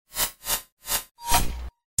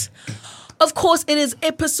Of course, it is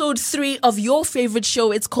episode 3 of your favorite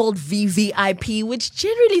show. It's called VVIP, which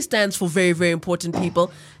generally stands for very, very important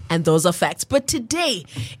people. And those are facts. But today,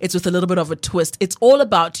 it's with a little bit of a twist. It's all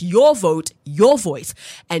about your vote, your voice,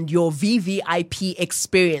 and your VVIP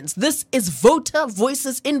experience. This is Voter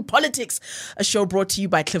Voices in Politics, a show brought to you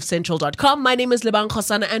by cliffcentral.com. My name is Lebang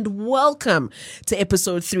Kgosana, and welcome to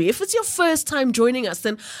episode 3. If it's your first time joining us,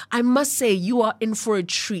 then I must say you are in for a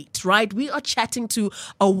treat, right? We are chatting to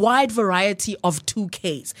a wide variety of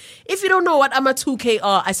 2Ks. If you don't know what I'm a 2K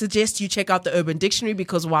are, I suggest you check out the Urban Dictionary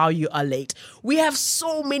because, wow, you are late. We have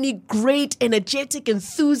so many great, energetic,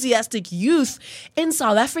 enthusiastic youth in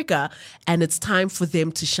South Africa, and it's time for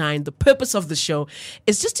them to shine. The purpose of the show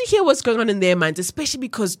is just to hear what's going on in their minds, especially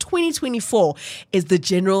because 2024 is the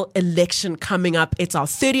general election coming up. It's our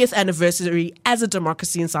 30th anniversary as a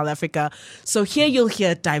democracy in South Africa. So here you'll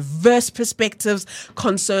hear diverse perspectives,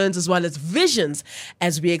 concerns, as well as visions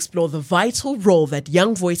as we explore the vital role that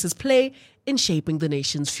young voices play in shaping the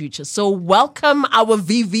nation's future. So welcome our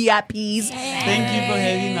VVIPs. Thank you for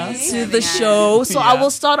having us to the show. So I will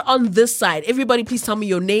start on this side. Everybody please tell me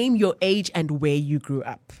your name, your age, and where you grew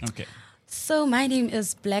up. Okay. So my name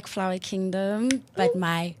is Black Flower Kingdom, but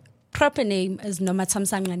my proper name is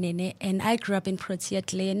Nomathamsanqa Nene, and I grew up in Protea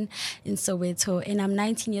Glen in Soweto, and I'm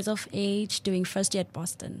 19 years of age doing first year at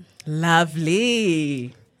Boston.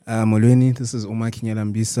 Lovely. Molweni, this is Makhi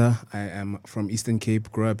Nyalambisa. I am from Eastern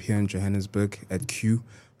Cape, grew up here in Johannesburg at Q,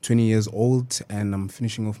 20 years old, and I'm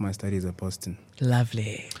finishing off my studies at Boston.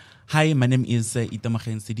 Lovely. Hi, my name is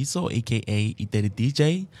Itemogeng Sedis, aka Itere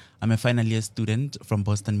DJ. I'm a final year student from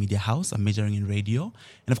Boston Media House. I'm majoring in radio.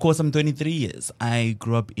 And of course, I'm 23 years. I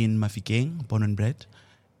grew up in Makhi, born and bred.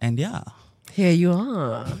 And yeah. Here you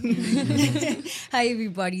are. Hi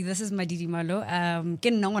everybody, this is Madidimalo.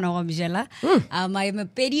 Mojela. I am a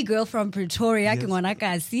petty girl from Pretoria.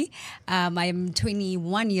 Yes. I am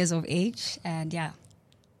 21 years of age, and yeah,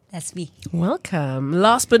 that's me. Welcome.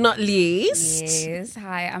 Last but not least. Yes.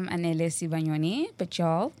 Hi, I'm Anele Sibanyoni, but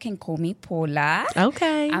y'all can call me Paula.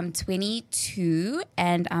 Okay. I'm 22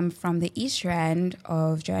 and I'm from the East Rand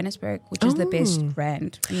of Johannesburg, which is the best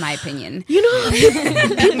rand, in my opinion. You know,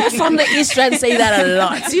 people from the East Rand say that a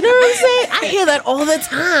lot. You know what I'm saying? I hear that all the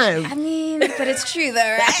time. I mean, but it's true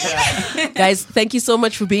though, right? Guys, thank you so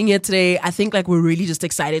much for being here today. I think we're really just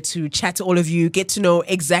excited to chat to all of you, get to know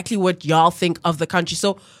exactly what y'all think of the country.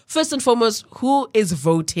 So first and foremost, who is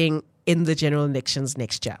voting in the general elections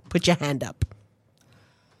next year? Put your hand up.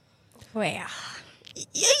 Well,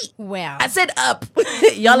 I said up.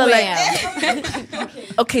 Y'all are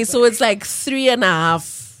like, okay, so it's like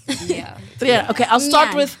 3.5. Yeah. Okay, I'll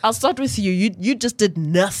start with you. You just did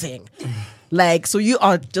nothing. So you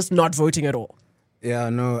are just not voting at all. Yeah,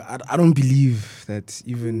 no, I don't believe that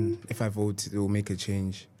even if I vote, it will make a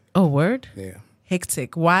change. Oh, word? Yeah.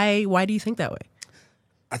 Hectic. Why do you think that way?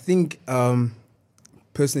 I think,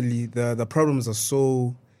 personally, the problems are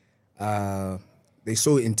so, they're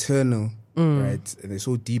so internal, right? And they're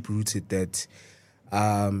so deep-rooted that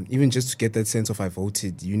even just to get that sense of I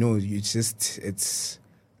voted, it's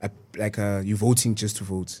you're voting just to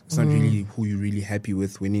vote. It's not really who you're really happy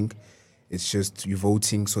with winning. It's just you're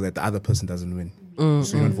voting so that the other person doesn't win.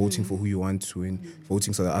 So you're not voting for who you want to win,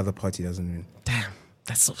 voting so the other party doesn't win. Damn,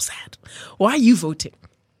 that's so sad. Why are you voting?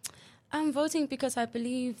 I'm voting because I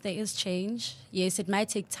believe there is change. Yes, it might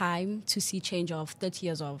take time to see change of 30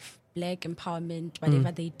 years of black empowerment,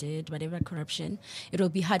 whatever they did, whatever corruption. It will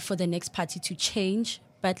be hard for the next party to change,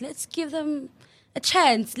 but let's give them a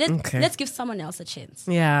chance. Let's give someone else a chance.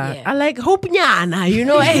 Yeah. I like hope nyana,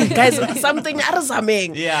 hey guys, something else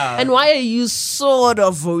coming. Yeah. And why are you sort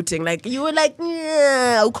of voting? You were like,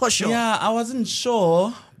 yeah, of course. Yeah, I wasn't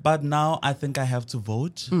sure. But now I think I have to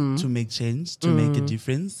vote to make change, to make a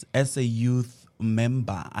difference. As a youth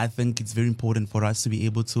member, I think it's very important for us to be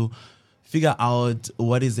able to figure out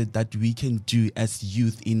what is it that we can do as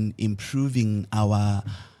youth in improving our,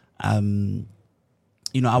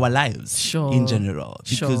 our lives in general.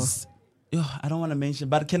 Because I don't want to mention,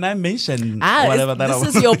 but can I mention whatever that I want?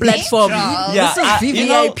 This is your platform. Yeah, this is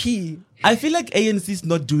VVIP. I feel like ANC is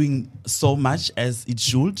not doing so much as it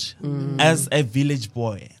should. As a village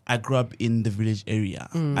boy, I grew up in the village area,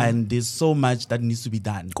 and there's so much that needs to be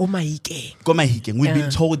done. Komahike. We've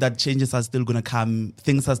been told that changes are still going to come,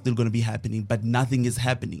 things are still going to be happening, but nothing is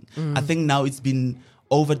happening. I think now it's been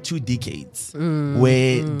over 2 decades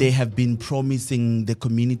where they have been promising the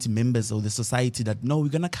community members or the society that, no, we're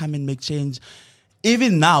going to come and make change.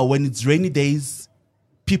 Even now, when it's rainy days,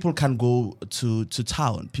 people can't go to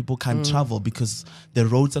town. People can't travel because the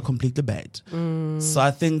roads are completely bad. So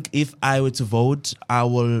I think if I were to vote, I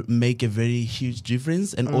will make a very huge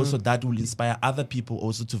difference. And also that will inspire other people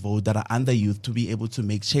also to vote that are under youth to be able to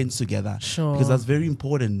make change together. Sure. Because that's very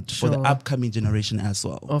important for the upcoming generation as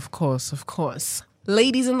well. Of course, of course.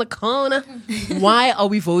 Ladies in the corner, why are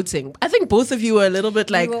we voting? I think both of you are a little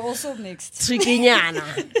bit like We were also mixed.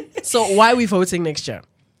 trikinyana. So why are we voting next year?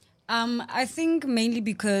 I think mainly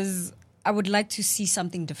because I would like to see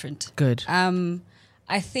something different. Good.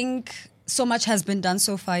 I think so much has been done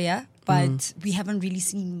so far, yeah, but we haven't really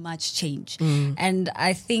seen much change. And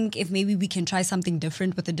I think if maybe we can try something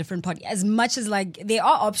different with a different party, as much as like there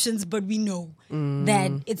are options, but we know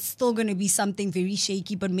that it's still going to be something very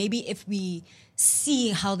shaky. But maybe if we see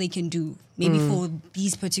how they can do, maybe for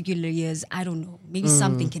these particular years, I don't know, maybe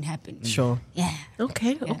something can happen. Sure. Yeah.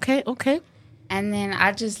 Okay. And then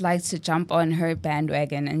I just like to jump on her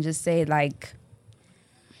bandwagon and just say, like,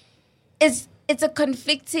 it's a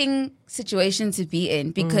conflicting situation to be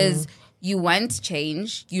in because you want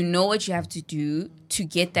change, you know what you have to do to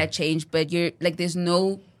get that change, but you're like, there's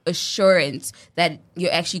no assurance that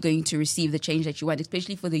you're actually going to receive the change that you want,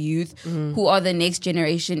 especially for the youth who are the next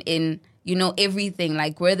generation in, you know, everything.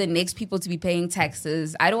 Like, we're the next people to be paying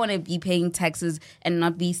taxes. I don't want to be paying taxes and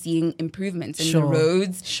not be seeing improvements in the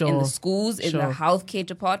roads, in the schools, in the healthcare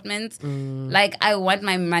departments. Like, I want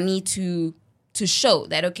my money to show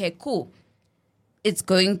that, okay, cool, it's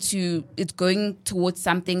going towards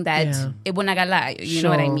something that you know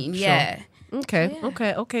what I mean? Sure. Yeah.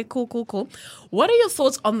 Okay, cool. What are your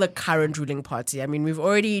thoughts on the current ruling party? I mean, we've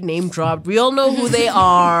already name dropped. We all know who they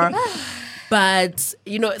are. But,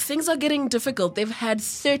 you know, things are getting difficult. They've had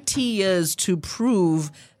 30 years to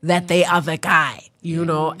prove that they are the guy, you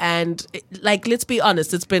know, and like, let's be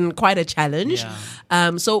honest, it's been quite a challenge.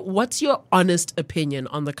 So what's your honest opinion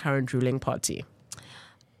on the current ruling party?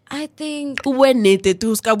 I think Okay,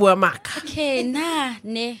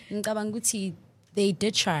 they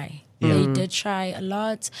did try. They did try a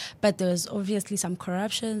lot, but there's obviously some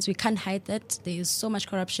corruptions. We can't hide that. There is so much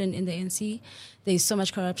corruption in the NC. There is so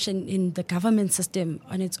much corruption in the government system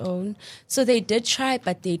on its own. So they did try,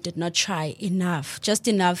 but they did not try enough, just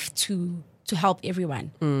enough to help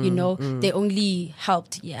everyone. You know, they only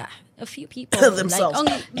helped, a few people. Themselves.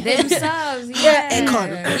 Like, only themselves.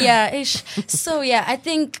 Ish. So, I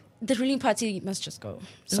think the ruling party must just go.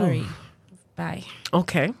 Sorry. Bye.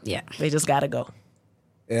 Okay. Yeah. They just gotta go.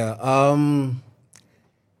 Yeah.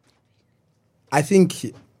 I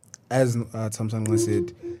think, as Thamsanqa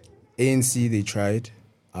said, ANC, they tried.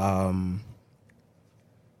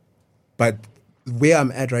 But where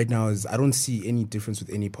I'm at right now is I don't see any difference with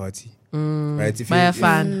any party. Right? If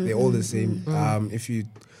they're all the same. If you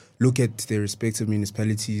look at their respective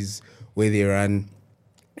municipalities where they run,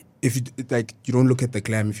 if you like, you don't look at the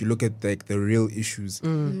glam. If you look at like the real issues,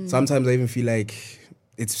 sometimes I even feel like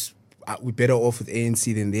we're better off with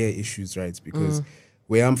ANC than their issues, right? Because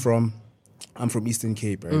where I'm from Eastern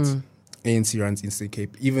Cape, right? ANC runs Eastern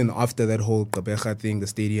Cape. Even after that whole Gqeberha thing, the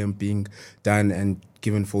stadium being done and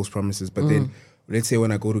given false promises, but then let's say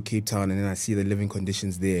when I go to Cape Town and then I see the living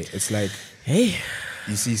conditions there, it's like, hey,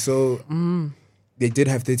 you see, so they did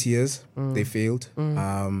have 30 years. They failed.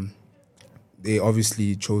 They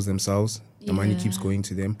obviously chose themselves. The money keeps going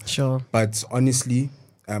to them. Sure. But honestly,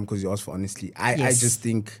 because you asked for honestly, I just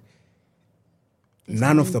think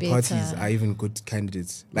none of the parties are even good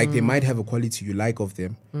candidates. Like, they might have a quality you like of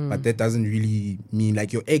them, but that doesn't really mean,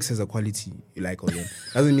 like, your ex has a quality you like of them.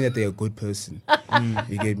 Doesn't mean that they're a good person.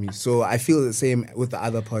 You get me? So I feel the same with the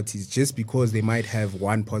other parties. Just because they might have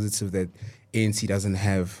one positive that ANC doesn't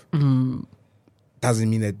have, doesn't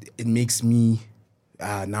mean that it makes me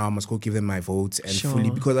now I must go give them my votes and fully,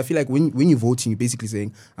 because I feel like when you're voting, you're basically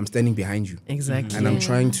saying, I'm standing behind you. Exactly. And I'm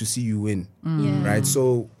trying to see you win. Right?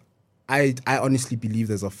 So I honestly believe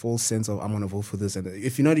there's a false sense of, I'm going to vote for this. And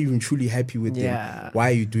if you're not even truly happy with them, why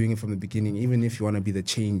are you doing it from the beginning? Even if you want to be the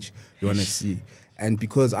change you want to see. And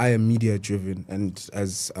because I am media driven, and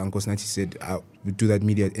as Kgosana said, we do that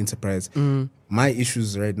media enterprise, my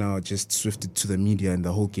issues right now are just swifted to the media and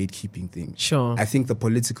the whole gatekeeping thing. Sure. I think the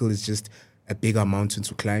political is just a bigger mountain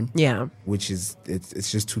to climb. Yeah. Which is,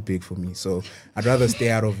 it's just too big for me. So I'd rather stay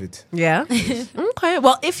out of it. Yeah. Okay.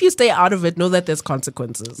 Well, if you stay out of it, know that there's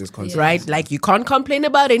consequences. There's consequences. Right? Like, you can't complain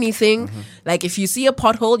about anything. Like, if you see a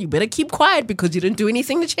pothole, you better keep quiet because you didn't do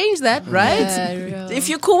anything to change that, right? Yeah, if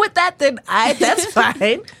you're cool with that, then that's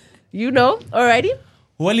fine. You know? Alrighty?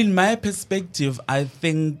 Well, in my perspective, I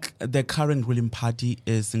think the current ruling party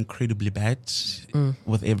is incredibly bad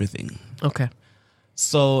with everything. Okay.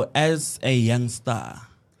 So, as a youngster,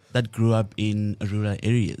 that grew up in rural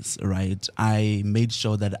areas, right? I made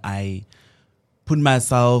sure that I put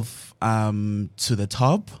myself to the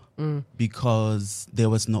top because there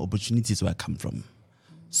was no opportunities where I come from.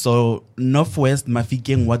 So Northwest,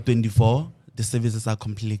 Mafikeng, Wat 24, the services are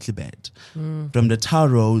completely bad. From the tar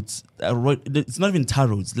roads, it's not even tar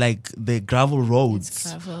roads, like the gravel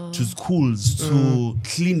roads to schools, to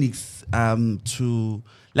clinics, to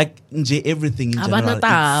like everything in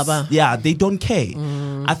general. Yeah, they don't care.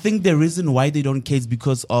 I think the reason why they don't care is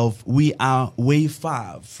because of we are way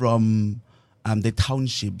far from the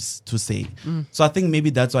townships, to say. So I think maybe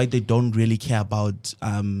that's why they don't really care about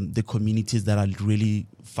the communities that are really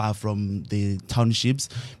far from the townships,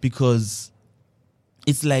 because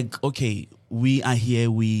it's like, okay, we are here,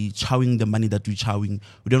 we chowing the money that we're chowing.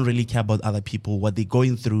 We don't really care about other people, what they're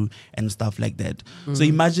going through and stuff like that. So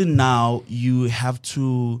imagine now you have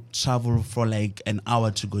to travel for like an hour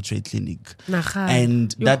to go to a clinic.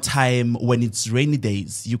 And that time when it's rainy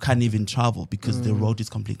days, you can't even travel because the road is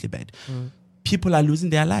completely bad. People are losing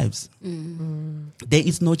their lives. There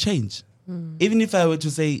is no change. Even if I were to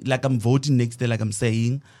say, like, I'm voting next day, like I'm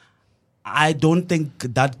saying, I don't think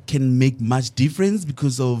that can make much difference,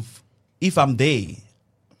 because of if I'm there,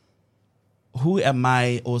 who am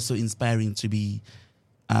I also inspiring to be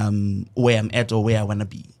where I'm at or where I want to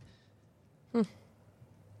be?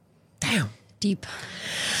 Damn. Deep.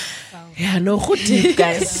 Yeah, no, good deep,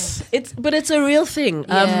 guys. But it's a real thing.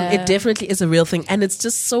 It definitely is a real thing. And it's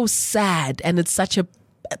just so sad. And it's such a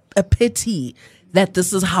pity that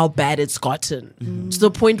this is how bad it's gotten, to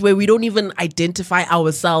the point where we don't even identify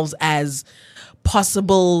ourselves as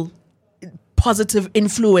possible positive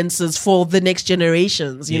influences for the next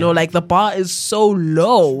generations. You know, like the bar is so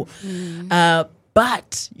low.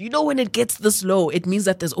 But, you know, when it gets this low, it means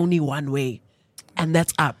that there's only one way, and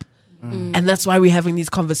that's up. And that's why we're having these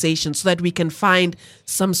conversations, so that we can find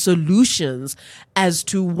some solutions as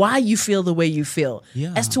to why you feel the way you feel,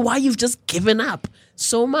 as to why you've just given up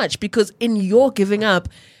so much. Because in your giving up,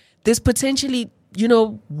 there's potentially, you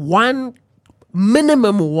know,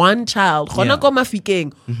 minimum one child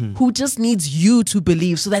who just needs you to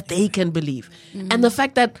believe so that they can believe. And the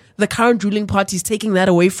fact that the current ruling party is taking that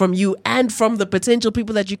away from you and from the potential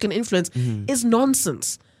people that you can influence is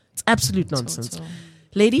nonsense. It's absolute nonsense.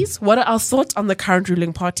 Ladies, what are our thoughts on the current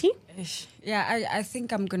ruling party? Yeah, I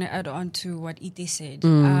think I'm going to add on to what Ite said.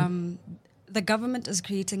 The government is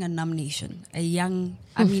creating a numb nation, a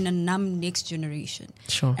numb next generation.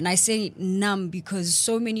 Sure. And I say numb because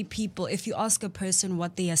so many people, if you ask a person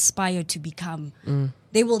what they aspire to become,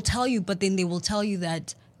 they will tell you, but then they will tell you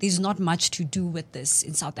that there's not much to do with this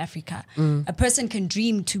in South Africa. A person can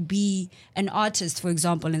dream to be an artist, for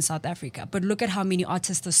example, in South Africa, but look at how many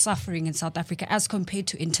artists are suffering in South Africa as compared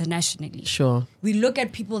to internationally. Sure. We look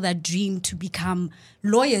at people that dream to become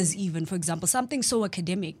lawyers, even, for example, something so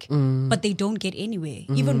academic, but they don't get anywhere.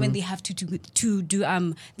 Even when they have to do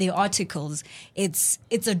their articles, it's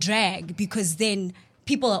a drag, because then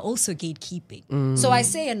people are also gatekeeping. So I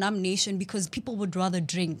say a numb nation because people would rather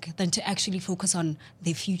drink than to actually focus on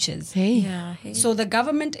their futures. So the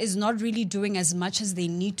government is not really doing as much as they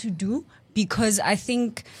need to do, because I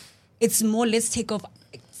think it's more, let's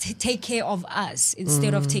take care of us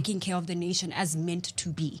instead of taking care of the nation as meant to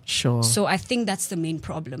be. Sure. So I think that's the main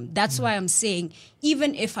problem. That's why I'm saying,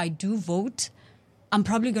 even if I do vote, I'm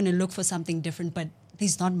probably going to look for something different, but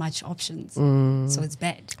there's not much options. So it's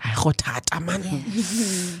bad.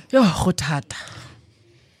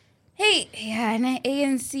 Hey,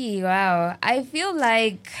 ANC, wow. I feel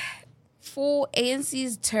like for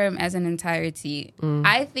ANC's term as an entirety,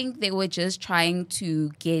 I think they were just trying to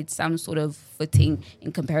get some sort of footing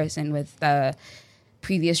in comparison with the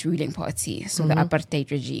previous ruling party, so the apartheid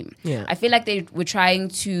regime. I feel like they were trying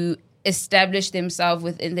to establish themselves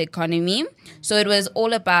within the economy. So it was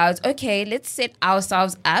all about, okay, let's set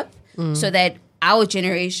ourselves up so that our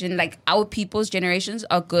generation, like our people's generations,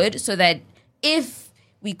 are good, so that if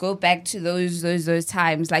we go back to those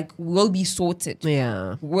times, like, we'll be sorted.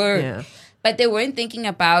 But they weren't thinking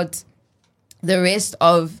about the rest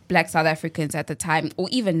of Black South Africans at the time, or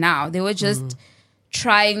even now. They were just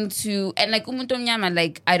trying to, and like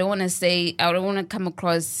like, I don't want to come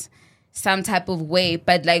across some type of way,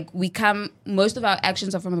 but like, most of our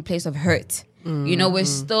actions are from a place of hurt. You know, we're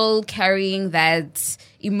still carrying that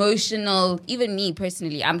emotional, even me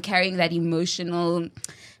personally, I'm carrying that emotional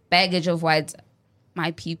baggage of what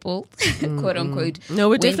my people, quote unquote. No,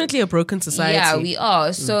 we're definitely a broken society. Yeah, we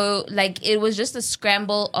are. So like, it was just a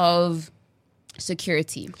scramble of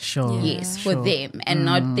security. Yes, for them, and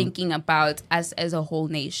not thinking about us as a whole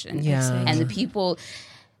nation. And the people,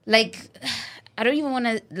 like, I don't even want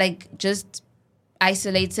to, like, just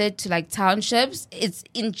isolated to like townships. It's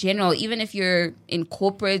in general, even if you're in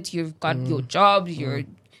corporate, you've got your job, you're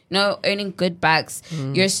earning good bucks,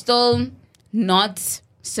 you're still not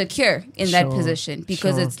secure in that position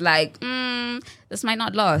because it's like this might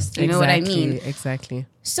not last. You know what I mean? Exactly.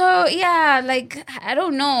 So yeah, like I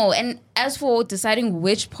don't know. And as for deciding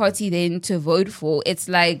which party then to vote for, it's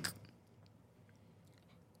like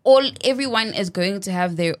everyone is going to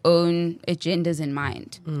have their own agendas in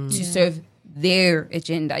mind to serve their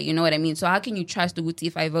agenda. You know what I mean? So how can you trust Uguti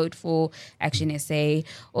if I vote for Action SA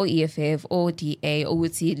or EFF or DA or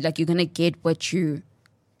Uguti, like you're gonna get what you're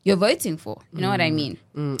voting for? You know what I mean?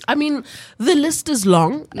 I mean, the list is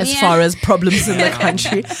long as far as problems in the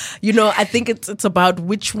country. I think it's about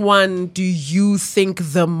which one do you think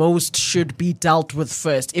the most should be dealt with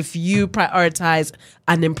first. If you prioritize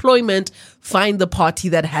unemployment, find the party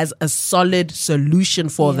that has a solid solution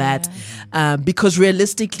for that. Because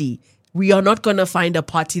realistically, we are not going to find a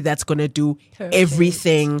party that's going to do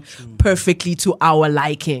everything perfectly to our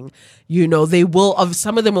liking.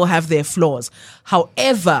 Some of them will have their flaws.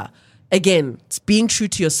 However, again, it's being true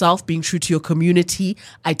to yourself, being true to your community,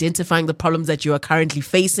 identifying the problems that you are currently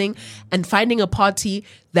facing, and finding a party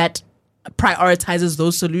that prioritizes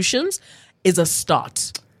those solutions is a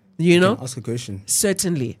start. Can I ask a question?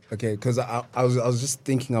 Certainly. Okay, because I was just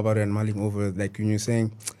thinking about it and mulling over, like when you're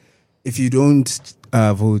saying, if you don't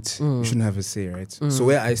vote, you shouldn't have a say, right? So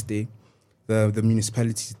where I stay, the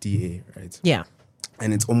municipality is DA, right? Yeah.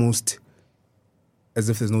 And it's almost as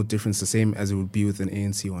if there's no difference, the same as it would be with an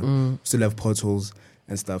ANC one. Still have potholes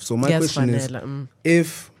and stuff. So my question is,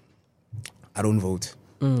 if I don't vote,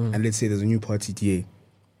 and let's say there's a new party DA,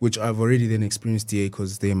 which I've already then experienced DA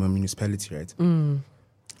because they're my municipality, right?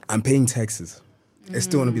 I'm paying taxes. It's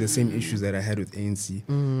still going to be the same issues that I had with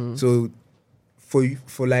ANC. So for you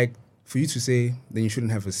to say then you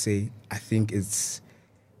shouldn't have a say, I think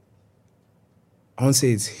I won't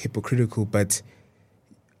say it's hypocritical, but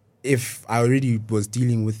if I already was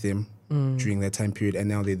dealing with them during that time period and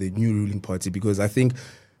now they're the new ruling party, because I think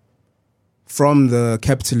from the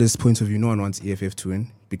capitalist point of view, no one wants EFF to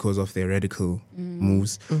win because of their radical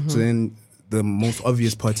moves. So then the most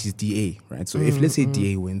obvious party is DA, right? So if let's say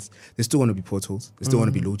DA wins, there's still going to be potholes, there's still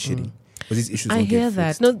going to be load shedding. But these issues I hear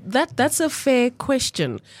that. No, that's a fair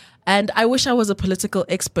question. And I wish I was a political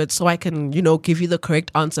expert so I can, give you the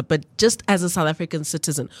correct answer. But just as a South African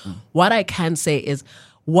citizen, what I can say is,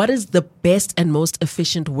 what is the best and most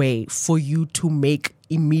efficient way for you to make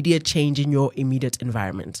immediate change in your immediate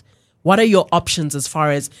environment? What are your options as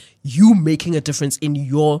far as you making a difference in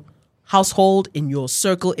your household, in your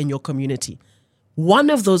circle, in your community?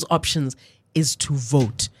 One of those options is to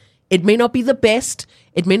vote. It may not be the best,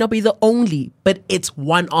 it may not be the only, but it's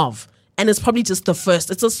one of. And it's probably just the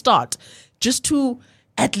first. It's a start. Just to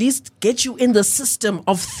at least get you in the system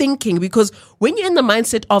of thinking. Because when you're in the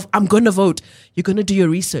mindset of, I'm going to vote, you're going to do your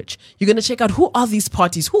research. You're going to check out, who are these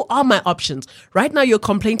parties? Who are my options? Right now, your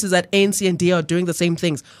complaint is that ANC and DA are doing the same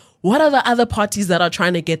things. What are the other parties that are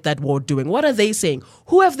trying to get that war doing? What are they saying?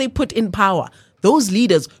 Who have they put in power? Those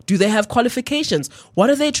leaders, do they have qualifications?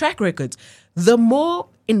 What are their track records? The more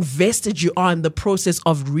invested you are in the process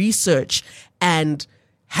of research and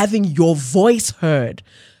having your voice heard,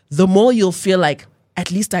 the more you'll feel like, at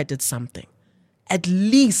least I did something. At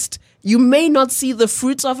least you may not see the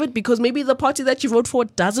fruits of it because maybe the party that you vote for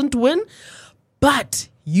doesn't win, but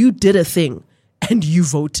you did a thing and you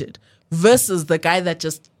voted, versus the guy that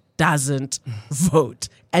just doesn't vote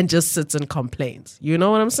and just sits and complains. You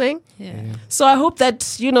know what I'm saying? Yeah. So I hope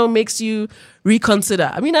that, makes you reconsider.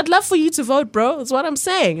 I mean, I'd love for you to vote, bro. That's what I'm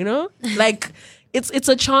saying, Like, it's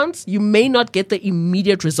a chance. You may not get the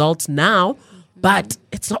immediate results now, but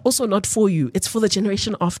it's also not for you. It's for the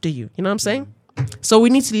generation after you. You know what I'm saying? So we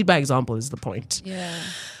need to lead by example is the point. Yeah.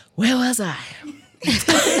 Where was I?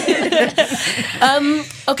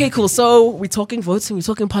 Okay, cool. So we're talking voting, we're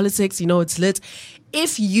talking politics, it's lit.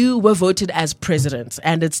 If you were voted as president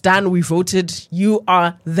and it's done, we voted, you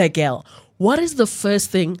are the girl. What is the first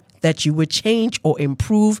thing that you would change or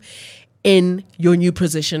improve in your new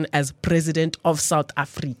position as president of South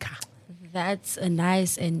Africa? That's a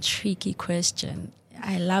nice and tricky question.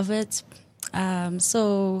 I love it.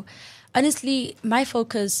 So honestly, my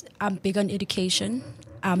focus, I'm big on education.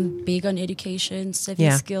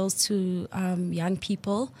 Serving skills to young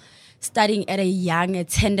people. Studying at a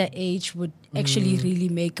tender age would actually really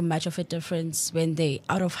make much of a difference when they're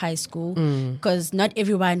out of high school, because not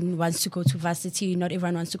everyone wants to go to varsity, not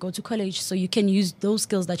everyone wants to go to college. So you can use those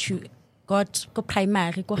skills that you got go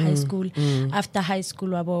primary, go high school, after high school.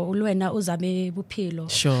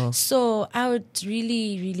 Sure. So I would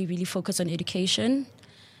really, really, really focus on education,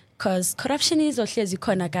 Because corruption is ohlezi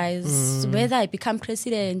khona, guys. Whether I become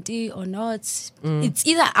president or not, it's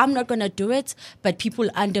either I'm not gonna do it, but people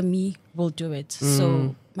under me will do it.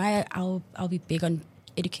 So I'll be big on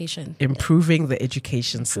education. Improving the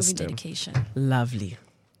education Improving system. the education. Lovely.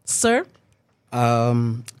 Sir?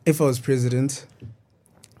 If I was president,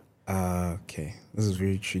 okay, this is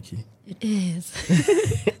very tricky. It is.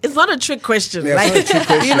 It's not a trick question. Yeah, like, it's not a trick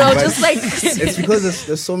question, you know, but just like... it's because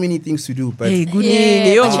there's so many things to do. But Hey, good Yeah, evening.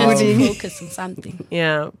 but you have to Good evening. focus on something.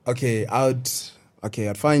 Yeah.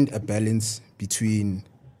 I'd find a balance between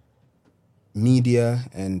media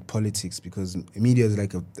and politics, because media is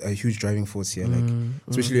like a huge driving force here. Like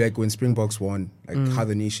especially like when Springboks won, like how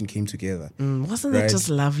the nation came together. Wasn't that Right. just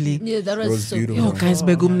lovely? Yeah, that It was so beautiful. Yo, guys,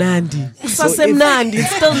 begumnandi. So if- Sasemnandi.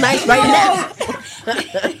 It's still nice right now.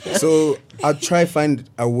 So I'll try find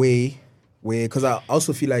a way where, because I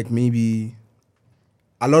also feel like maybe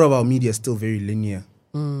a lot of our media is still very linear,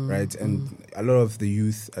 right? And a lot of the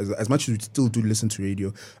youth, as much as we still do listen to radio,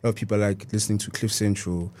 a lot of people like listening to Cliff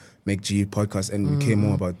Central, Makhi podcast, and we care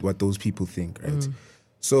more about what those people think, right?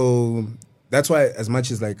 So that's why, as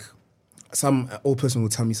much as like some old person will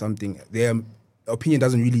tell me something, their opinion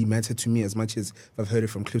doesn't really matter to me as much as if I've heard it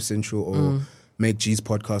from Cliff Central or Makhi's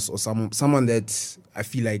podcast, or someone that I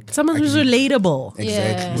feel like Someone who's I can- relatable.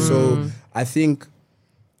 Exactly. Yeah. So I think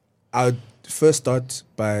I'd first start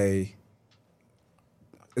by,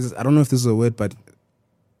 I don't know if this is a word, but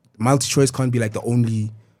multi-choice can't be like the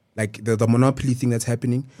only, like the monopoly thing that's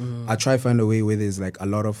happening. I try to find a way where there's like a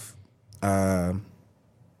lot of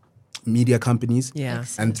media companies. Yeah.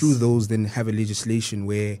 And through those then have a legislation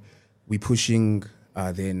where we're pushing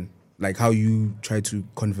then like how you try to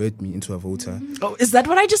convert me into a voter. Oh, is that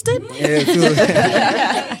what I just did?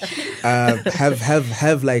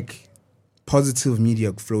 Have like positive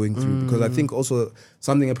media flowing through, because I think also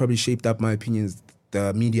something that probably shaped up my opinion is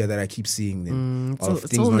the media that I keep seeing then of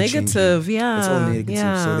It's things all not negative. changing. Yeah. It's all negative.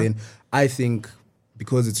 Yeah. So then I think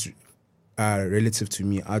because it's relative to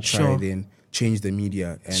me, I'll try Sure. then change the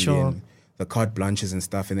media and Sure. then the carte blanches and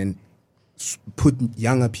stuff, and then put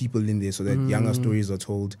younger people in there so that younger stories are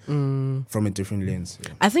told from a different lens.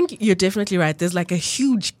 Yeah. I think you're definitely right. There's like a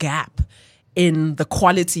huge gap in the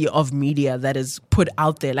quality of media that is put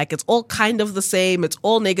out there. Like it's all kind of the same. It's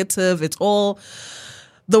all negative. It's all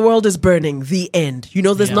the world is burning. The end. You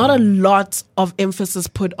know, there's not a lot of emphasis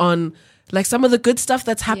put on like some of the good stuff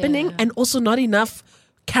that's happening, Yeah. and also not enough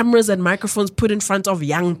cameras and microphones put in front of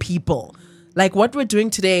young people. Like what we're doing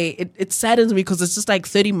today, it saddens me because it's just like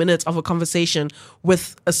 30 minutes of a conversation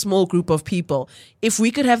with a small group of people. If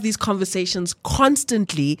we could have these conversations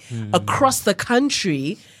constantly across the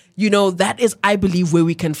country, you know, that is, I believe, where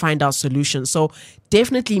we can find our solutions. So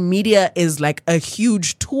definitely media is like a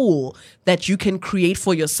huge tool that you can create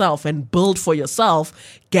for yourself and build for yourself,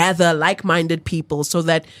 gather like-minded people so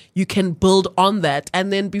that you can build on that.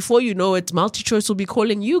 And then before you know it, MultiChoice will be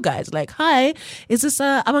calling you guys like, hi, is this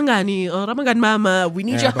Amangani or Ramangani Mama? We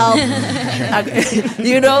need your help.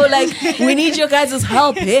 You know, like we need your guys'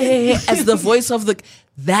 help. Hey, as the voice of the...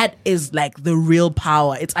 That is like the real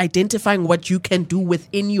power. It's identifying what you can do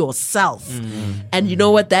within yourself. And you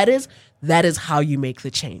know what that is? That is how you make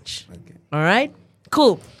the change. Okay. All right?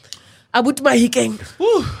 Cool. Abut Mahikeng.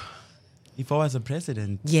 If I was a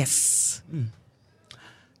president, Yes.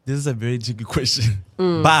 this is a very tricky question.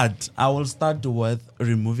 But I will start with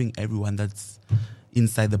removing everyone that's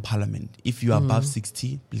inside the parliament. If you are above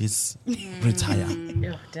 60, please retire.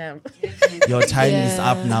 Oh, damn. Your time is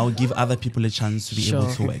Yeah. up now. Give other people a chance to be able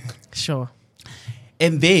to work. Sure.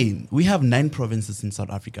 And then we have 9 provinces in South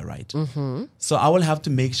Africa, right? So I will have to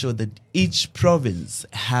make sure that each province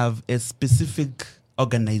have a specific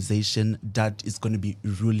organization that is going to be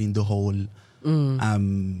ruling the whole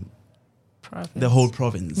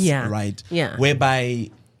province, Yeah. right? Yeah.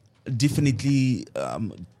 Whereby definitely,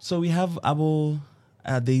 so we have our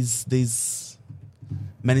there's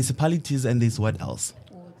municipalities and there's what else?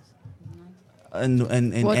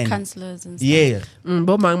 And Ward councillors and stuff. yeah.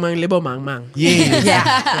 Bo mang mang, lebo mang mang.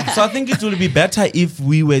 Yeah. So I think it would be better if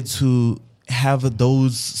we were to have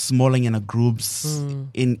those smaller groups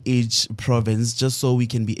in each province, just so we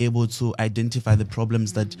can be able to identify the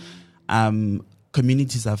problems that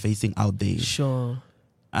communities are facing out there. Sure.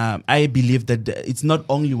 I believe that it's not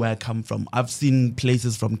only where I come from. I've seen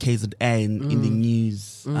places from KZN in the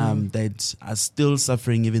news that are still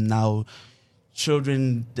suffering even now.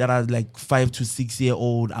 Children that are like 5 to 6 year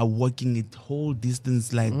old are walking a whole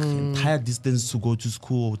distance, like entire distance to go to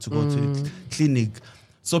school or to go to the clinic.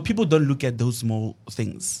 So people don't look at those small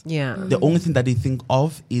things. Yeah. The only thing that they think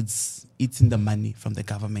of is eating the money from the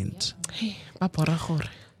government.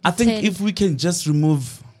 I think if we can just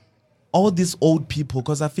remove all these old people,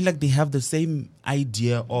 because I feel like they have the same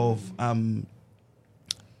idea of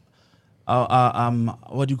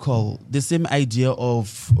what do you call, the same idea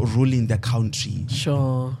of ruling the country.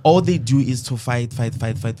 Sure. All they do is to fight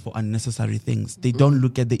for unnecessary things. They don't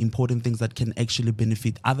look at the important things that can actually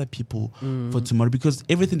benefit other people for tomorrow, because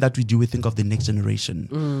everything that we do, we think of the next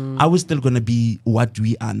generation. Are we still going to be what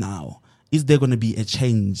we are now? Is there going to be a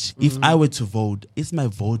change? If I were to vote, is my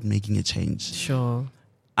vote making a change? Sure.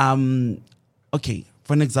 Okay,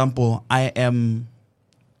 for an example, I am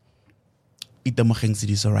Itemogeng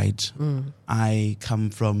Sedis, right? I come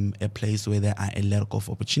from a place where there are a lack of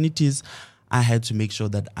opportunities. I had to make sure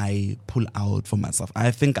that I pull out for myself.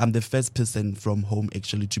 I think I'm the first person from home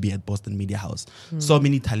actually to be at Boston Media House. So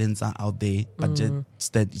many talents are out there, but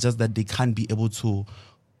just that they can't be able to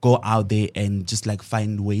go out there and just like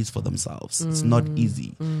find ways for themselves. It's not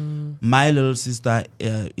easy. My little sister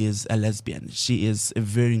is a lesbian. She is a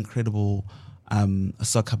very incredible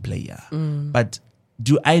soccer player. But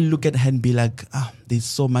do I look at her and be like, there's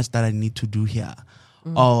so much that I need to do here?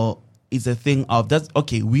 Or it's a thing of, that's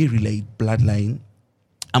okay, we relate, bloodline.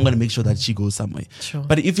 I'm going to make sure that she goes somewhere. Sure.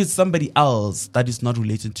 But if it's somebody else that is not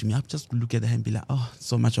related to me, I'll just look at her and be like,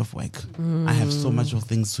 so much of work. I have so much of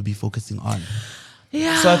things to be focusing on.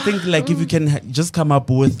 Yeah. So I think like if you can just come up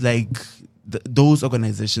with like those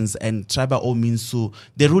organizations and try by all means to,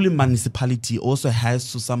 the ruling municipality also has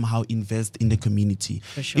to somehow invest in the community.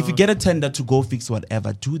 For sure. If you get a tender to go fix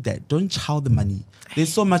whatever, do that. Don't chow the money.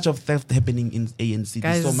 There's so much of theft happening in ANC.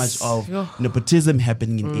 Guys, There's so much of nepotism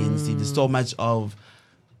happening in ANC. There's so much.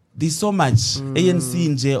 ANC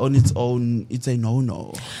in jail on its own, it's a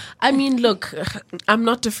no-no. I mean, look, I'm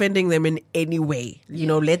not defending them in any way. You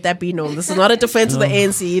know, let that be known. This is not a defense of the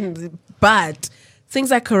ANC, but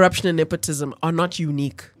things like corruption and nepotism are not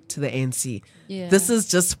unique to the ANC. Yeah. This is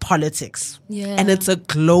just politics. Yeah. And it's a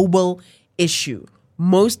global issue.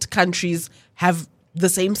 Most countries have the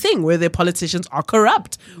same thing, where their politicians are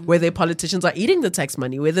corrupt, where their politicians are eating the tax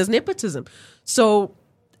money, where there's nepotism. So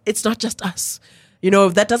it's not just us. You know,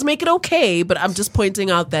 that does make it okay, but I'm just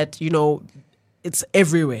pointing out that, you know, it's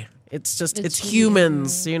everywhere. It's just, it's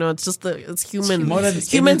humans, you know, it's just it's human. More than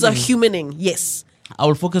Humans are anything. humaning, yes. I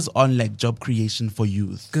will focus on like job creation for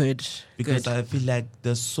youth. Good. Because I feel like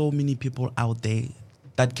there's so many people out there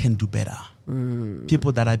that can do better.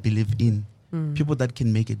 People that I believe in. People that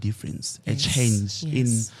can make a difference, a change in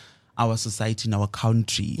our society, in our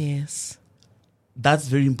country. Yes. That's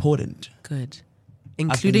very important. Good.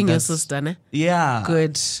 Including your sister, ne? Yeah.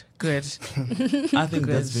 Good. I think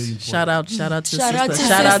that's very important. Shout out to Shout sister. out to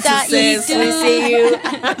Shout out to sister sis. We see you.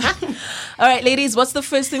 All right, ladies, what's the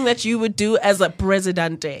first thing that you would do as a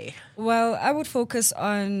presidente? Well, I would focus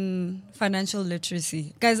on financial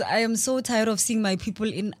literacy. Guys, I am so tired of seeing my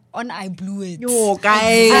people on iBlue. Yo,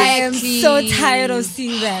 guys. I am so tired of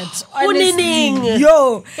seeing that. Honestly.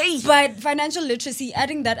 Yo. Hey. But financial literacy,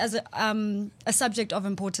 adding that as a subject of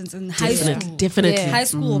importance in high school. Definitely. High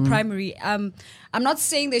school or primary. I'm not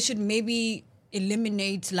saying they should maybe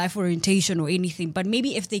eliminate life orientation or anything, but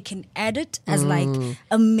maybe if they can add it as like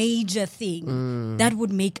a major thing, that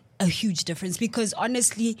would make a huge difference. Because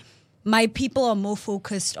honestly, my people are more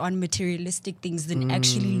focused on materialistic things than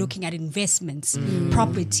actually looking at investments,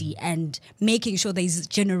 property, and making sure there's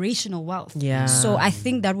generational wealth. Yeah. So I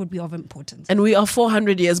think that would be of importance. And we are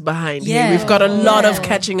 400 years behind. Yeah. We've got a lot of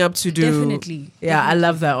catching up to do. Definitely. Yeah, I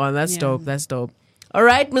love that one. That's dope. That's dope. All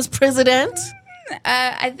right, Miss President.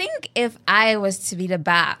 I think if I was to be the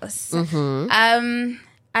boss,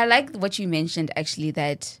 I like what you mentioned actually,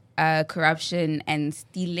 that corruption and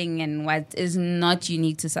stealing and what is not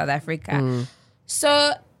unique to South Africa.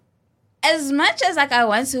 So as much as like I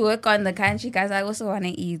want to work on the country, guys, I also want to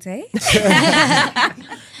eat, eh?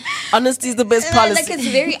 Honesty is the best policy. Like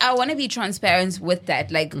it's I want to be transparent with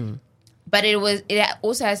that. Like, but it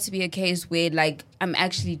also has to be a case where like I'm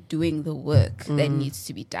actually doing the work that needs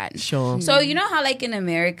to be done. Sure. So you know how like in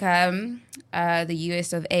America, the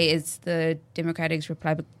US of A is the Democrats,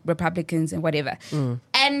 Republicans, and whatever.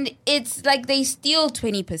 And it's like they steal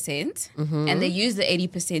 20% and they use the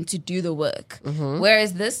 80% to do the work.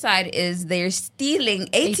 Whereas this side is they're stealing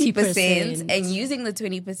 80% and using the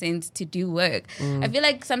 20% to do work. I feel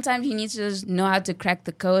like sometimes you need to just know how to crack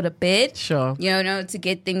the code a bit. Sure. You know, to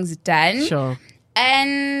get things done. Sure.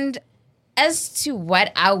 And as to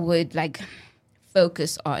what I would like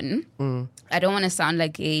focus on, I don't want to sound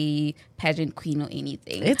like a pageant queen or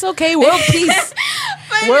anything. It's okay. World peace.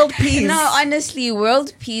 World peace. No, honestly,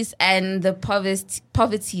 world peace and the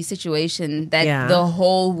poverty situation that the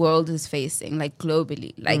whole world is facing, like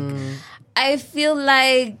globally. Like, I feel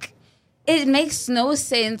like it makes no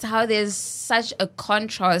sense how there's such a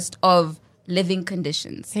contrast of living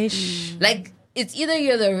conditions. Like, it's either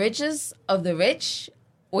you're the richest of the rich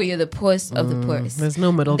or you're the poorest of the poorest. There's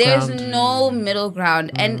no middle There's ground. no middle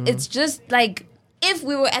ground. And it's just like, if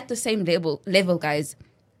we were at the same level, guys,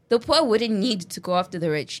 the poor wouldn't need to go after the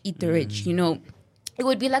rich, eat the rich, you know. It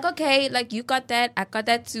would be like, okay, like, you got that, I got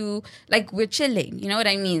that too. Like, we're chilling, you know what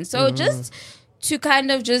I mean? So just to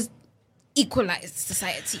kind of just equalize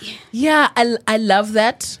society. Yeah, I love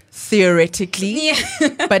that theoretically,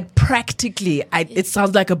 but practically, it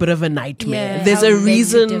sounds like a bit of a nightmare. Yeah, There's I a beg to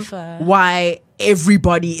reason differ. why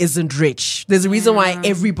everybody isn't rich. There's a reason why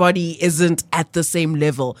everybody isn't at the same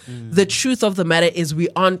level. The truth of the matter is we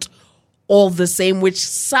aren't all the same, which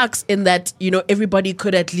sucks in that, you know, everybody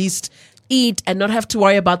could at least eat and not have to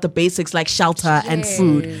worry about the basics like shelter and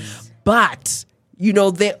food. But you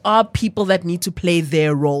know, there are people that need to play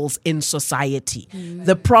their roles in society.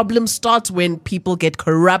 The problem starts when people get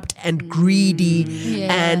corrupt and greedy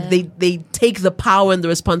and they take the power and the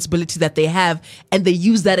responsibility that they have and they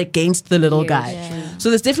use that against the little guy. So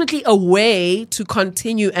there's definitely a way to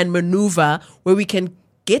continue and maneuver where we can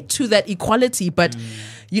get to that equality. But,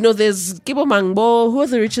 you know, there's Kibo Mangbo, who are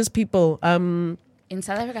the richest people? In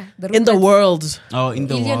South Africa. In the world. Oh, in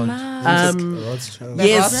the world.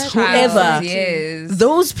 Yes, whoever. Yes.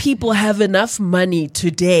 Those people have enough money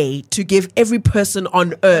today to give every person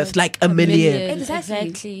on earth like a million.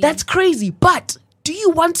 Exactly. That's crazy. But do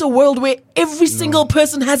you want a world where every single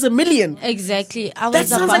person has a million? Exactly. I That was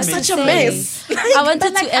sounds about like to such a say. mess. I wanted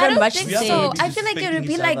But, like, to add I on don't much think said. so. I feel like it would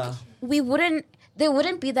be like there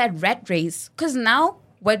wouldn't be that rat race, because now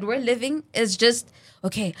what we're living is just,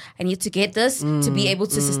 okay, I need to get this to be able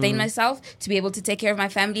to sustain myself, to be able to take care of my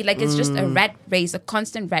family. Like, it's just a rat race, a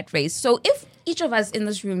constant rat race. So if each of us in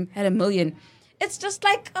this room had a million, it's just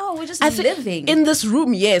like, oh, we're just living. In this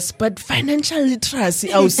room, yes, but financial literacy,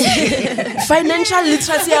 financial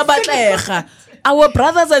literacy, abatlega. Our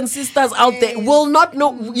brothers and sisters out there will not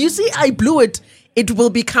know. You see, I blew it. It will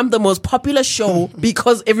become the most popular show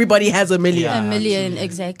because everybody has a million. A million,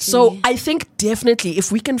 exactly. So I think definitely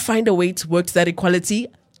if we can find a way to work to that equality,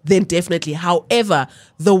 then definitely. However,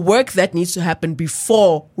 the work that needs to happen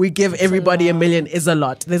before we give everybody a million is a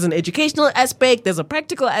lot. There's an educational aspect, there's a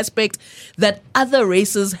practical aspect that other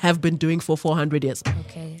races have been doing for 400 years.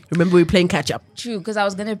 Okay. Remember, we're playing catch up. True, because I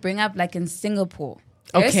was going to bring up, like, in Singapore,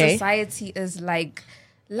 their society is like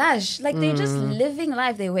lush. Like, they're just living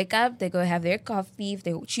life. They wake up, they go have their coffee. If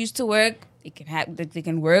they choose to work, they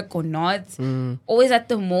can work or not. Always at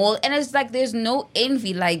the mall. And it's like there's no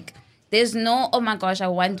envy. Like, there's no, oh my gosh, I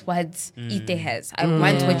want what Ite has. I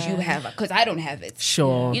want what you have, because I don't have it.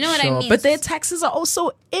 Sure. You know what I mean? But their taxes are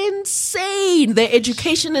also insane. Their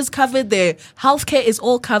education is covered, their healthcare is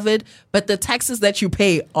all covered, but the taxes that you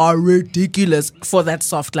pay are ridiculous for that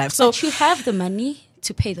soft life. So but you have the money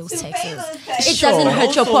to pay those taxes. It Sure. doesn't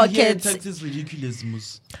hurt your Also, here, pockets. tax is ridiculous,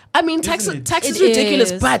 Mus. I mean, tax Isn't it? is It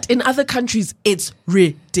ridiculous, is. but in other countries, it's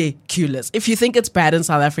ridiculous. If you think it's bad in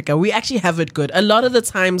South Africa, we actually have it good. A lot of the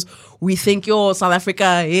times, we think, yo, South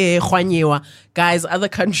Africa, khwanyewa. Guys, other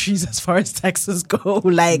countries, as far as taxes go,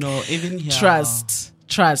 like, No, even here. Trust.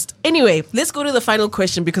 Anyway, let's go to the final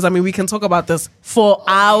question because, I mean, we can talk about this for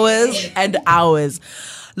hours and hours.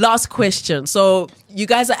 Last question. So you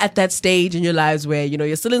guys are at that stage in your lives where, you know,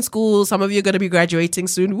 you're still in school. Some of you are going to be graduating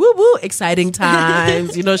soon. Woo woo. Exciting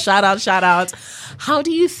times. You know, shout out. How do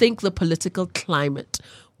you think the political climate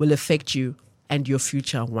will affect you and your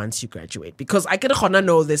future once you graduate? Because I can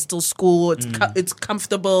know there's still school. It's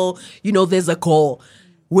comfortable. You know, there's a goal.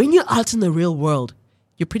 When you're out in the real world,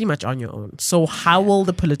 you're pretty much on your own. So how will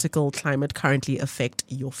the political climate currently affect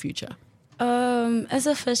your future? As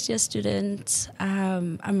a first year student,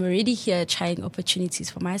 I'm already here trying opportunities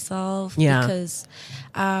for myself. Yeah. Because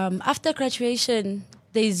after graduation,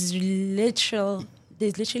 there's literally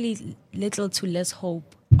little to less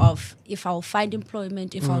hope of if I'll find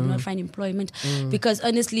employment, if I'll not find employment. Because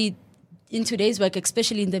honestly, in today's work,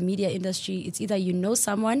 especially in the media industry, it's either you know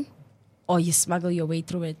someone or you smuggle your way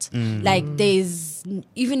through it. Like,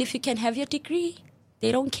 even if you can have your degree,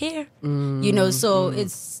 they don't care, you know. So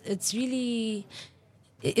it's really,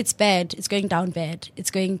 it's bad. It's going down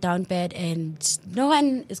bad. And no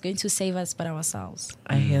one is going to save us but ourselves.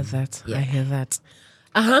 I hear that.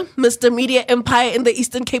 Mr. Media Empire in the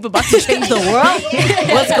Eastern Cape about to change the world.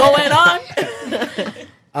 What's going on?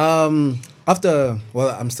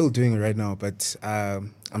 I'm still doing it right now, but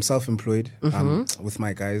I'm self-employed with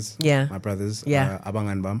my guys, my brothers,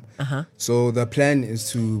 Abang and Bam. So the plan is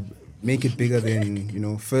to make it bigger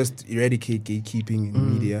than, first eradicate gatekeeping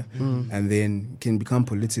in media, and then can become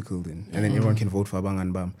political then, and then everyone can vote for Abang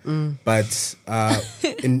and Bam. But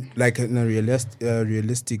in a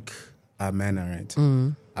realistic manner, right?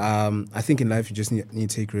 I think in life you just need to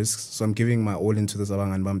take risks. So I'm giving my all into this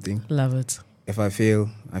Abang and Bam thing. Love it. If I fail,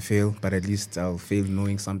 I fail, but at least I'll fail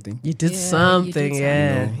knowing something. You did something,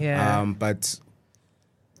 yeah. But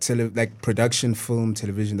production, film,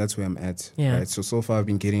 television, that's where I'm at. Yeah. Right? So far I've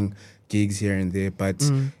been getting gigs here and there, but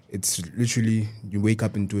it's literally you wake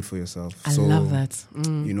up and do it for yourself. I love that.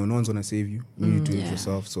 No one's gonna save you. You do it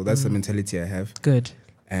yourself. So that's the mentality I have. Good.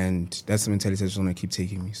 And that's the mentality I just want to keep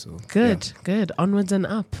taking me. So good. Onwards and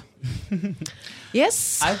up.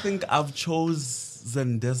 Yes. I think I've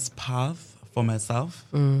chosen this path for myself,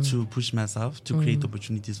 to push myself, to create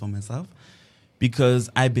opportunities for myself, because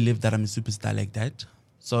I believe that I'm a superstar like that.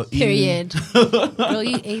 So Period. Girl,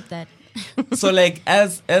 you ate that. So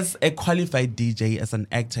as a qualified DJ, as an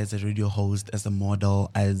actor, as a radio host, as a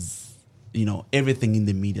model, as everything in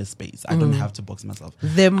the media space, I don't have to box myself.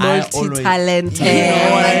 The multi-talented.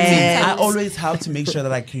 I always have to make sure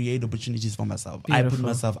that I create opportunities for myself. Beautiful. I put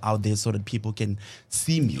myself out there so that people can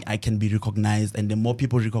see me. I can be recognized, and the more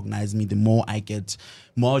people recognize me, the more I get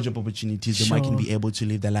more job opportunities, the more I can be able to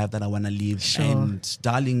live the life that I want to live. Sure. And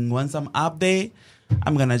darling, once I'm up there,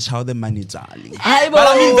 I'm gonna chow the money, darling. But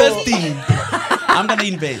I'm investing. I'm gonna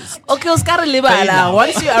invest. Okay, Oscar Libala.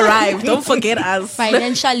 Once you arrive, don't forget us.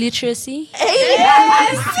 Financial literacy.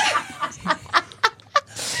 Yes.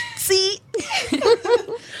 See.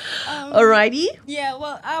 Alrighty. Yeah,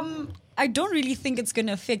 well, I don't really think it's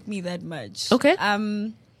gonna affect me that much. Okay.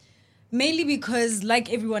 Mainly because,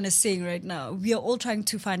 like everyone is saying right now, we are all trying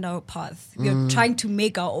to find our path. We are trying to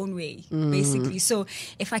make our own way, basically. So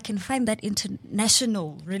if I can find that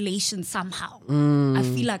international relation somehow, I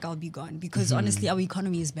feel like I'll be gone, because honestly, our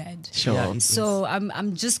economy is bad. Sure. Yeah, So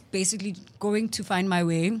I'm just basically going to find my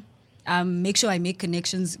way, make sure I make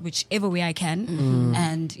connections whichever way I can,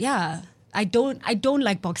 and I don't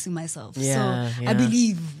like boxing myself. Yeah, so yeah. I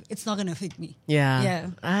believe it's not gonna affect me. Yeah.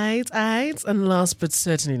 Aight. And last but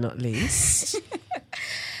certainly not least.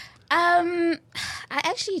 I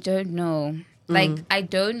actually don't know. I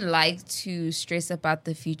don't like to stress about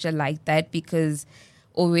the future like that, because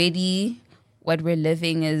already what we're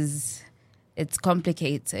living it's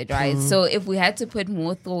complicated, right? So if we had to put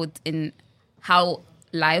more thought in how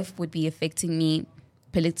life would be affecting me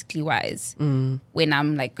politically wise when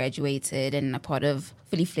I'm graduated and a part of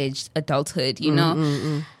fully fledged adulthood,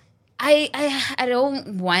 I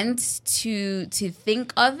don't want to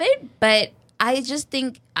think of it, but I just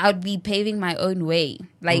think I'd be paving my own way.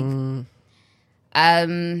 I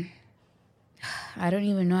don't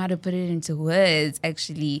even know how to put it into words,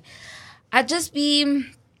 actually. I'd just be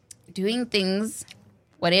doing things,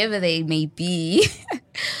 whatever they may be,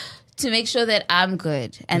 to make sure that I'm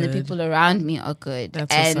good and the people around me are good.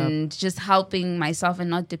 That's and just helping myself and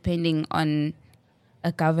not depending on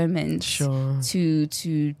a government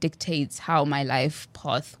to dictate how my life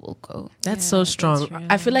path will go. That's so strong.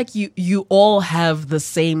 I feel like you all have the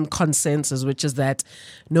same consensus, which is that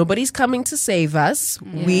nobody's coming to save us.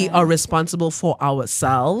 Yeah. We are responsible for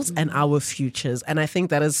ourselves and our futures. And I think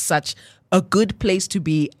that is such a good place to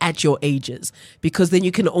be at your ages, because then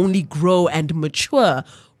you can only grow and mature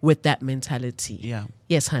with that mentality. Yeah.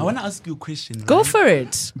 Yes, honey. I want to ask you a question. Right? Go for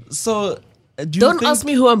it. So, don't ask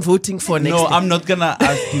me who I'm voting for next. No, day. I'm not gonna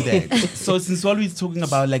ask you that. So, since we're always talking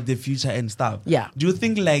about the future and stuff, yeah. Do you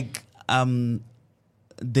think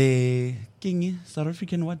the South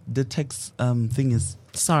African the tax thing is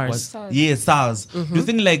SARS? Yeah, SARS. Mm-hmm. Do you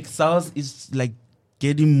think SARS is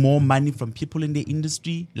getting more money from people in the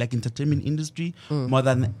industry, entertainment industry, more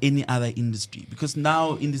than any other industry? Because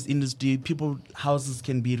now in this industry, houses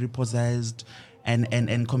can be repossessed,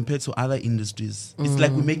 and compared to other industries, it's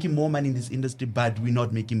we're making more money in this industry, but we're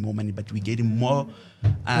not making more money, but we're getting more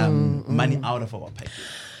money out of our pocket.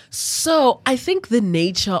 So I think the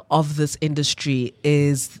nature of this industry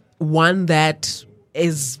is one that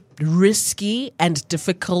is risky and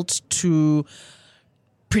difficult to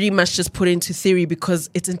pretty much just put into theory, because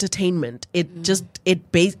it's entertainment.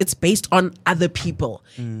 It's based on other people.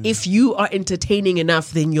 If you are entertaining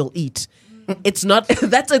enough, then you'll eat. It's not.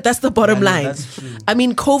 That's the bottom line. That's true. I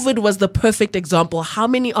mean, COVID was the perfect example. How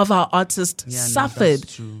many of our artists suffered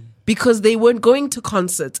because they weren't going to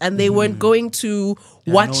concerts and they weren't going to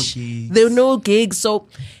watch. There were no gigs. So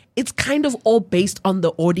it's kind of all based on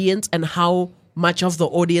the audience and how much of the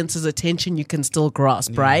audience's attention you can still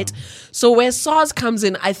grasp, right? So where SARS comes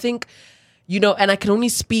in, I think and I can only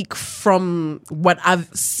speak from what I've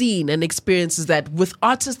seen and experienced, is that with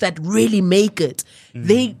artists that really make it,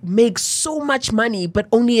 they make so much money, but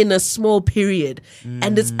only in a small period.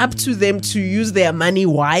 And it's up to them to use their money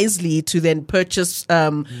wisely to then purchase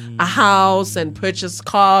a house and purchase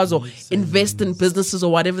cars or invest in businesses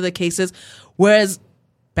or whatever the case is. Whereas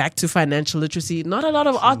back to financial literacy, not a lot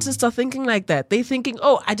of artists are thinking like that. They're thinking,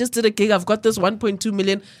 oh, I just did a gig, I've got this 1.2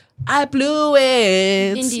 million, I blew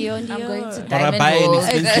it. I'm going to Or I buy an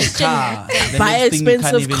expensive car. Buy an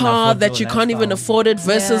expensive car that you can't even afford it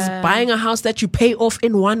versus buying a house that you pay off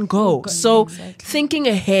in one go. So thinking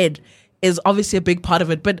ahead is obviously a big part of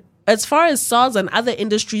it. But as far as SARS and other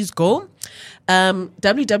industries go,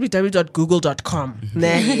 www.google.com.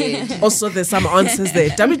 Also, there's some answers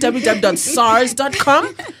there.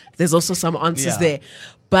 www.sars.com. There's also some answers there.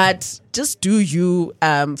 But just do you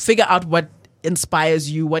figure out what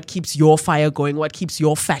inspires you, what keeps your fire going, what keeps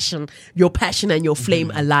your passion and your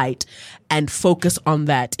flame alight, and focus on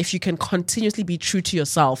that. If you can continuously be true to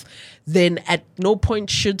yourself, then at no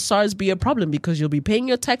point should SARS be a problem, because you'll be paying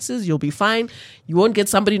your taxes, you'll be fine. You won't get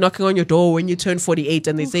somebody knocking on your door when you turn 48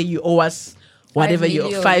 and they say you owe us whatever,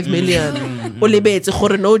 5 million. Olebetse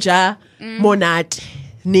gore noja monat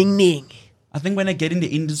ning ning. I think when I get in the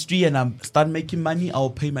industry and I start making money, I'll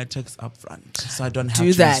pay my tax up front, so I don't have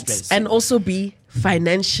do to that. stress. And also be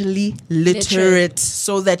financially literate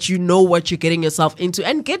so that you know what you're getting yourself into,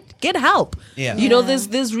 and get help.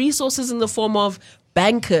 There's resources in the form of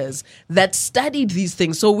bankers that studied these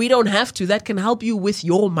things, so we don't have to. That can help you with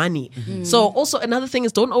your money. So also another thing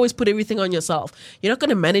is, don't always put everything on yourself. You're not going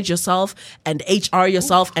to manage yourself and HR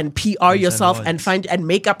yourself and PR yourself and find and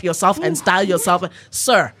make up yourself and style yourself,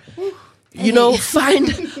 sir.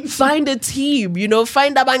 Find a team,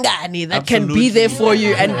 find a bangani that can be there for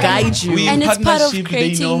you and guide you. And it's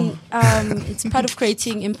part of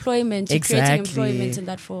creating employment, creating employment in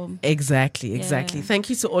that form. Exactly. Thank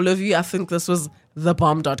you to all of you. I think this was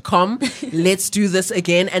thebomb.com. Let's do this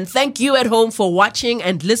again. And thank you at home for watching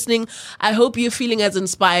and listening. I hope you're feeling as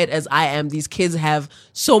inspired as I am. These kids have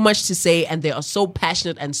so much to say and they are so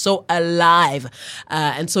passionate and so alive.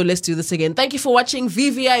 And so let's do this again. Thank you for watching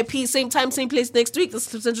VVIP. Same time, same place next week.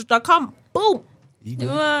 This is CliffCentral.com. Boom.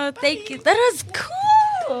 Thank you. That was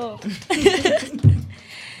cool.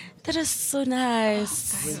 That is so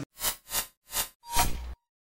nice.